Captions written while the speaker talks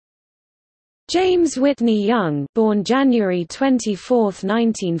James Whitney Young, born January 24,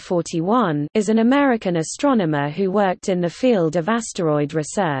 1941, is an American astronomer who worked in the field of asteroid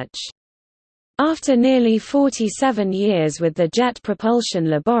research. After nearly 47 years with the Jet Propulsion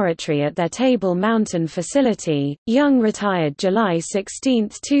Laboratory at their Table Mountain facility, Young retired July 16,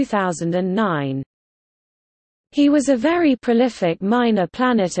 2009. He was a very prolific minor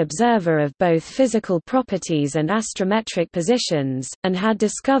planet observer of both physical properties and astrometric positions, and had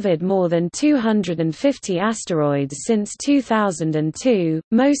discovered more than 250 asteroids since 2002,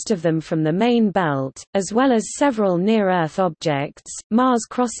 most of them from the main belt, as well as several near-Earth objects, Mars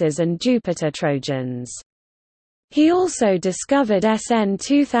crosses and Jupiter Trojans. He also discovered SN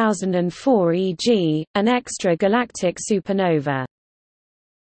 2004 EG, an extra-galactic supernova.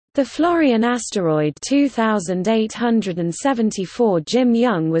 The Florian asteroid 2874 Jim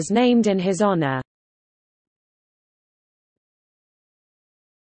Young was named in his honor.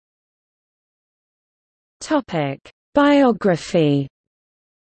 Biography.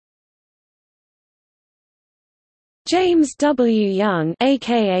 James W. Young,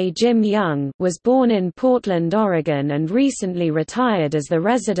 aka Jim Young, was born in Portland, Oregon and recently retired as the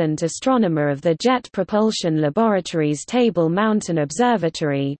resident astronomer of the Jet Propulsion Laboratory's Table Mountain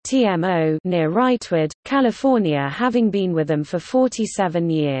Observatory (TMO) near Wrightwood, California, having been with them for 47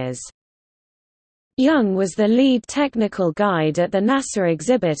 years. Young was the lead technical guide at the NASA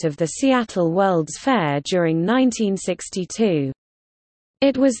exhibit of the Seattle World's Fair during 1962.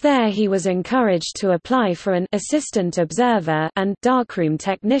 It was there he was encouraged to apply for an assistant observer and darkroom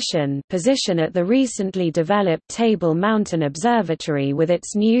technician position at the recently developed Table Mountain Observatory with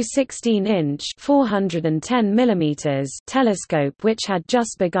its new 16-inch (410 mm) telescope, which had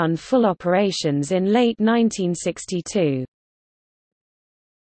just begun full operations in late 1962.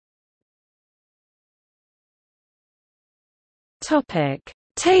 Topic: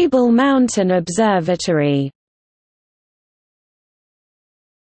 Table Mountain Observatory.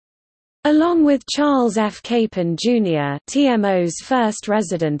 Along with Charles F. Capon, Jr., TMO's first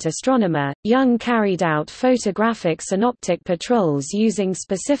resident astronomer, Young carried out photographic synoptic patrols using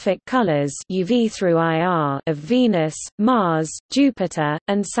specific colors UV through IR of Venus, Mars, Jupiter,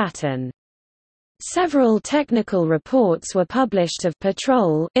 and Saturn. Several technical reports were published of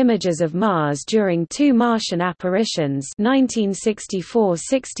patrol images of Mars during two Martian apparitions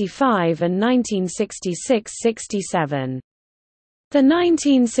 1964–65 and 1966–67. The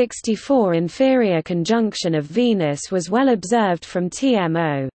 1964 inferior conjunction of Venus was well observed from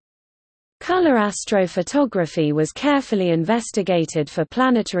TMO. Color astrophotography was carefully investigated for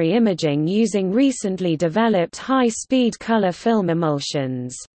planetary imaging using recently developed high-speed color film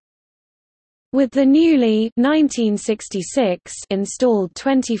emulsions. With the newly 1966 installed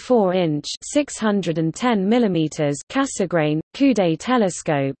 24-inch (610 mm) Cassegrain Coude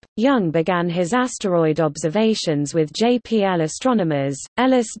telescope, Young began his asteroid observations with JPL astronomers,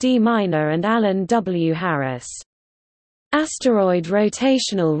 Ellis D. Minor and Alan W. Harris. Asteroid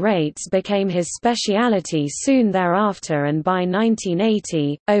rotational rates became his specialty soon thereafter, and by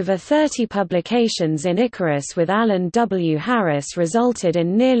 1980, over 30 publications in Icarus with Alan W. Harris resulted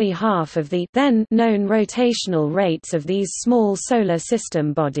in nearly half of the then-known rotational rates of these small solar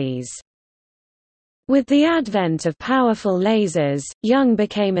system bodies. With the advent of powerful lasers, Young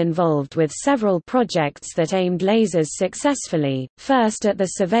became involved with several projects that aimed lasers successfully, first at the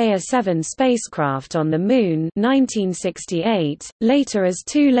Surveyor 7 spacecraft on the Moon 1968, later as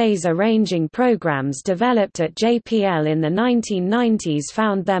two laser ranging programs developed at JPL in the 1990s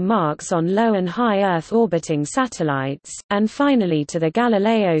found their marks on low and high Earth orbiting satellites, and finally to the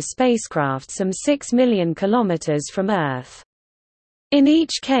Galileo spacecraft some 6 million kilometers from Earth. In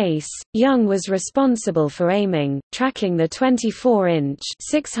each case, Young was responsible for aiming, tracking the 24-inch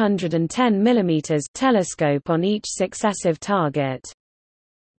 (610 mm) telescope on each successive target.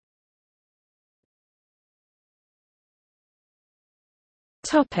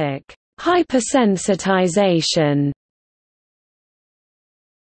 Topic: Hypersensitization.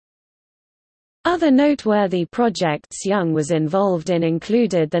 Other noteworthy projects Young was involved in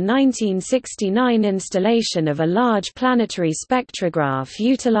included the 1969 installation of a large planetary spectrograph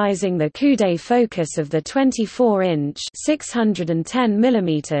utilizing the Coude focus of the 24-inch (610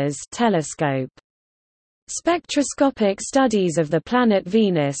 mm) telescope. Spectroscopic studies of the planet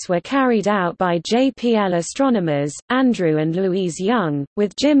Venus were carried out by JPL astronomers, Andrew and Louise Young,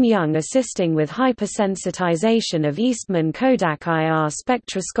 with Jim Young assisting with hypersensitization of Eastman Kodak IR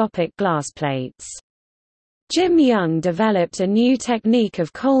spectroscopic glass plates. Jim Young developed a new technique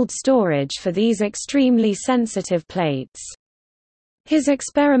of cold storage for these extremely sensitive plates. His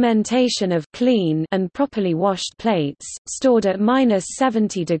experimentation of clean and properly washed plates, stored at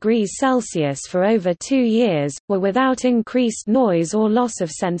 -70°C for over 2 years, were without increased noise or loss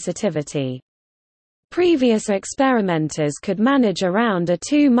of sensitivity. Previous experimenters could manage around a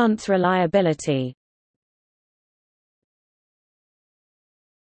 2-month reliability.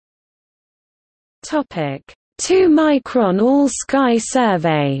 Topic: 2-micron all-sky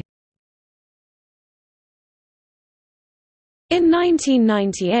survey. In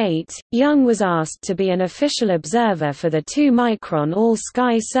 1998, Young was asked to be an official observer for the 2-micron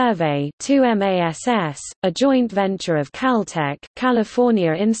All-Sky Survey (2MASS), a joint venture of Caltech,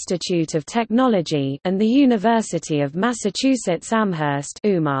 California Institute of Technology, and the University of Massachusetts Amherst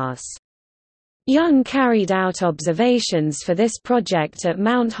 (UMass). Young carried out observations for this project at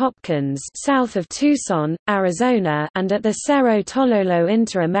Mount Hopkins, south of Tucson, Arizona, and at the Cerro Tololo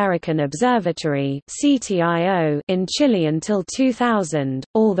Inter-American Observatory (CTIO) in Chile until 2000,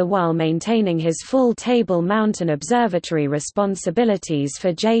 all the while maintaining his full Table Mountain Observatory responsibilities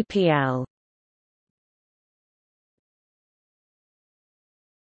for JPL.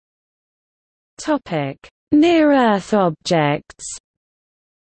 Topic: Near-Earth objects.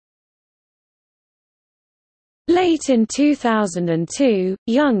 Late in 2002,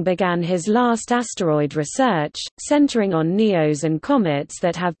 Young began his last asteroid research, centering on NEOs and comets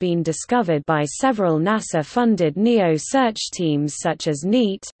that have been discovered by several NASA-funded NEO search teams such as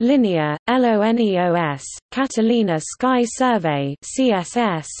NEAT, Linear, LONEOS, Catalina Sky Survey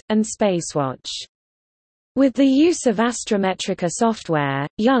 (CSS), and Spacewatch. With the use of Astrometrica software,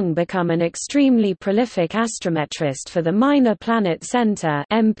 Young became an extremely prolific astrometrist for the Minor Planet Center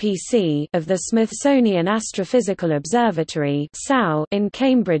 (MPC) of the Smithsonian Astrophysical Observatory (SAO) in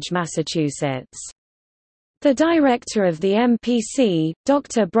Cambridge, Massachusetts. The director of the MPC,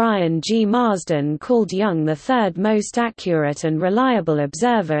 Dr. Brian G. Marsden, called Young the third most accurate and reliable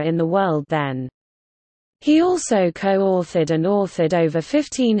observer in the world then. He also co-authored and authored over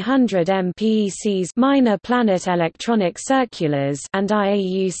 1,500 MPEC's Minor Planet Electronic Circulars and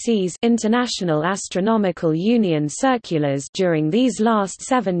IAUC's International Astronomical Union Circulars during these last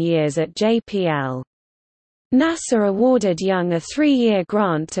 7 years at JPL. NASA awarded Young a 3-year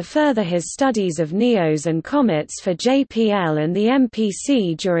grant to further his studies of NEOs and comets for JPL and the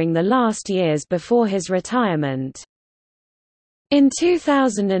MPC during the last years before his retirement. In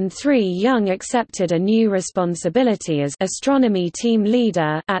 2003, Young accepted a new responsibility as astronomy team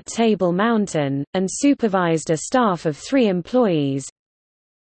leader at Table Mountain, and supervised a staff of 3 employees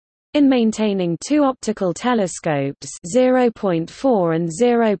in maintaining 2 optical telescopes, 0.4 and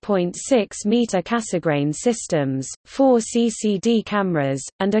 0.6 meter Cassegrain systems, 4 CCD cameras,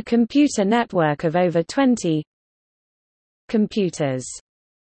 and a computer network of over 20 computers.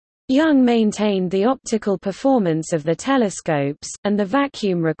 Young maintained the optical performance of the telescopes, and the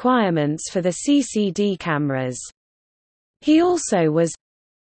vacuum requirements for the CCD cameras. He also was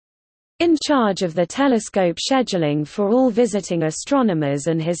in charge of the telescope scheduling for all visiting astronomers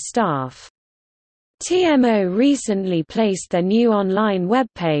and his staff. TMO recently placed their new online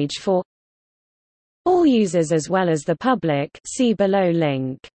webpage for all users as well as the public. See below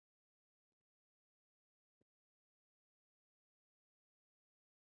link.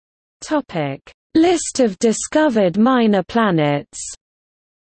 Topic: List of discovered minor planets.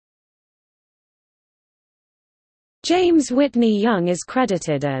 James Whitney Young is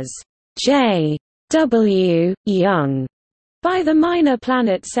credited as J. W. Young by the Minor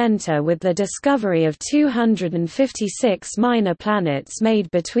Planet Center with the discovery of 256 minor planets made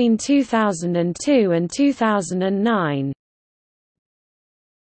between 2002 and 2009.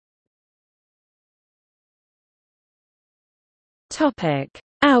 Topic: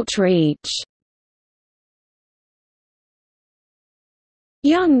 Outreach.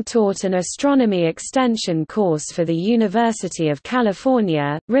 Young taught an astronomy extension course for the University of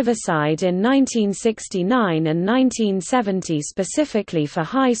California, Riverside in 1969 and 1970 specifically for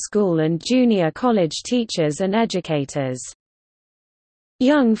high school and junior college teachers and educators.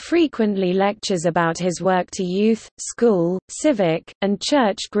 Young frequently lectures about his work to youth, school, civic, and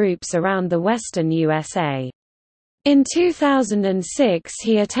church groups around the western USA. In 2006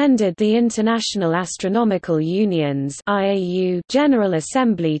 he attended the International Astronomical Union's (IAU) General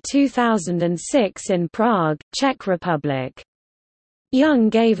Assembly 2006 in Prague, Czech Republic. Young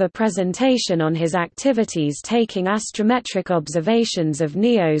gave a presentation on his activities taking astrometric observations of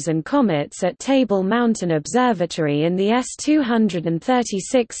NEOs and comets at Table Mountain Observatory in the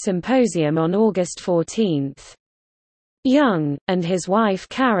S236 Symposium on August 14. Young, and his wife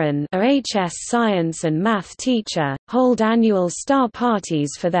Karen, a HS science and math teacher, hold annual star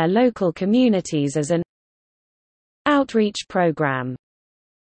parties for their local communities as an outreach program.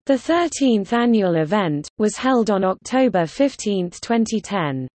 The 13th annual event was held on October 15,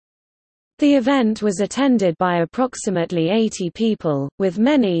 2010. The event was attended by approximately 80 people, with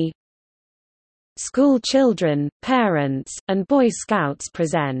many school children, parents, and Boy Scouts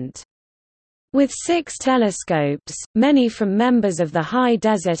present. With 6 telescopes, many from members of the High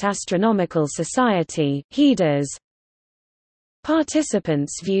Desert Astronomical Society (HEDAS),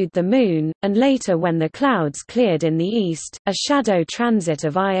 participants viewed the Moon, and later when the clouds cleared in the east, a shadow transit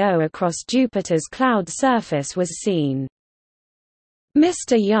of Io across Jupiter's cloud surface was seen.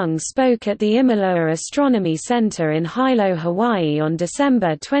 Mr. Young spoke at the Imaloa Astronomy Center in Hilo, Hawaii on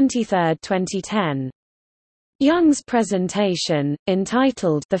December 23, 2010. Young's presentation,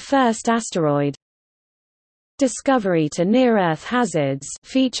 entitled The First Asteroid Discovery to Near-Earth Hazards,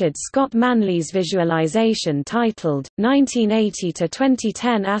 featured Scott Manley's visualization titled, 1980 to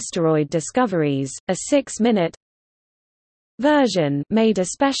 2010 Asteroid Discoveries, a 6-minute version made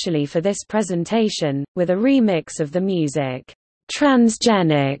especially for this presentation, with a remix of the music,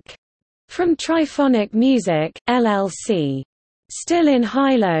 Transgenic, from Triphonic Music, LLC. Still in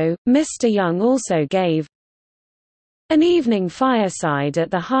Hilo, Mr. Young also gave an evening fireside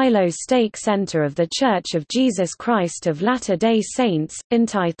at the Hilo Stake Center of The Church of Jesus Christ of Latter-day Saints,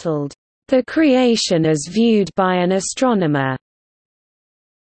 entitled, The Creation as Viewed by an Astronomer.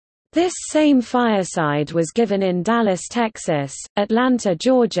 This same fireside was given in Dallas, Texas, Atlanta,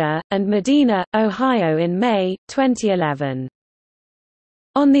 Georgia, and Medina, Ohio in May, 2011.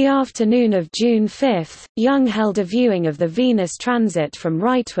 On the afternoon of June 5, Young held a viewing of the Venus transit from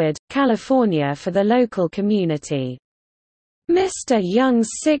Wrightwood, California for the local community. Mr. Young's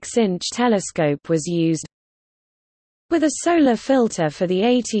 6-inch telescope was used with a solar filter for the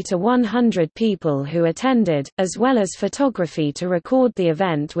 80 to 100 people who attended, as well as photography to record the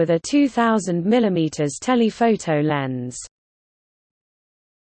event with a 2000 mm telephoto lens.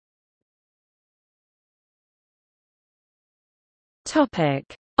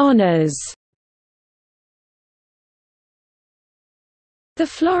 Honors. The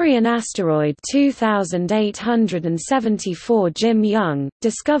Florian asteroid 2874 Jim Young,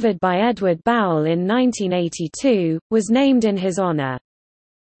 discovered by Edward Bowell in 1982, was named in his honor.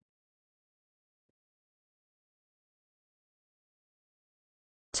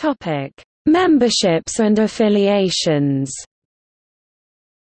 Memberships and affiliations.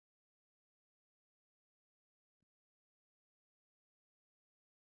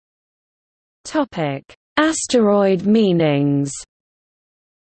 Asteroid meanings.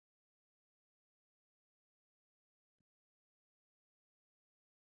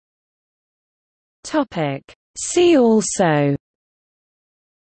 See also: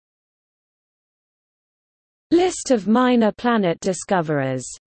 List of minor planet discoverers.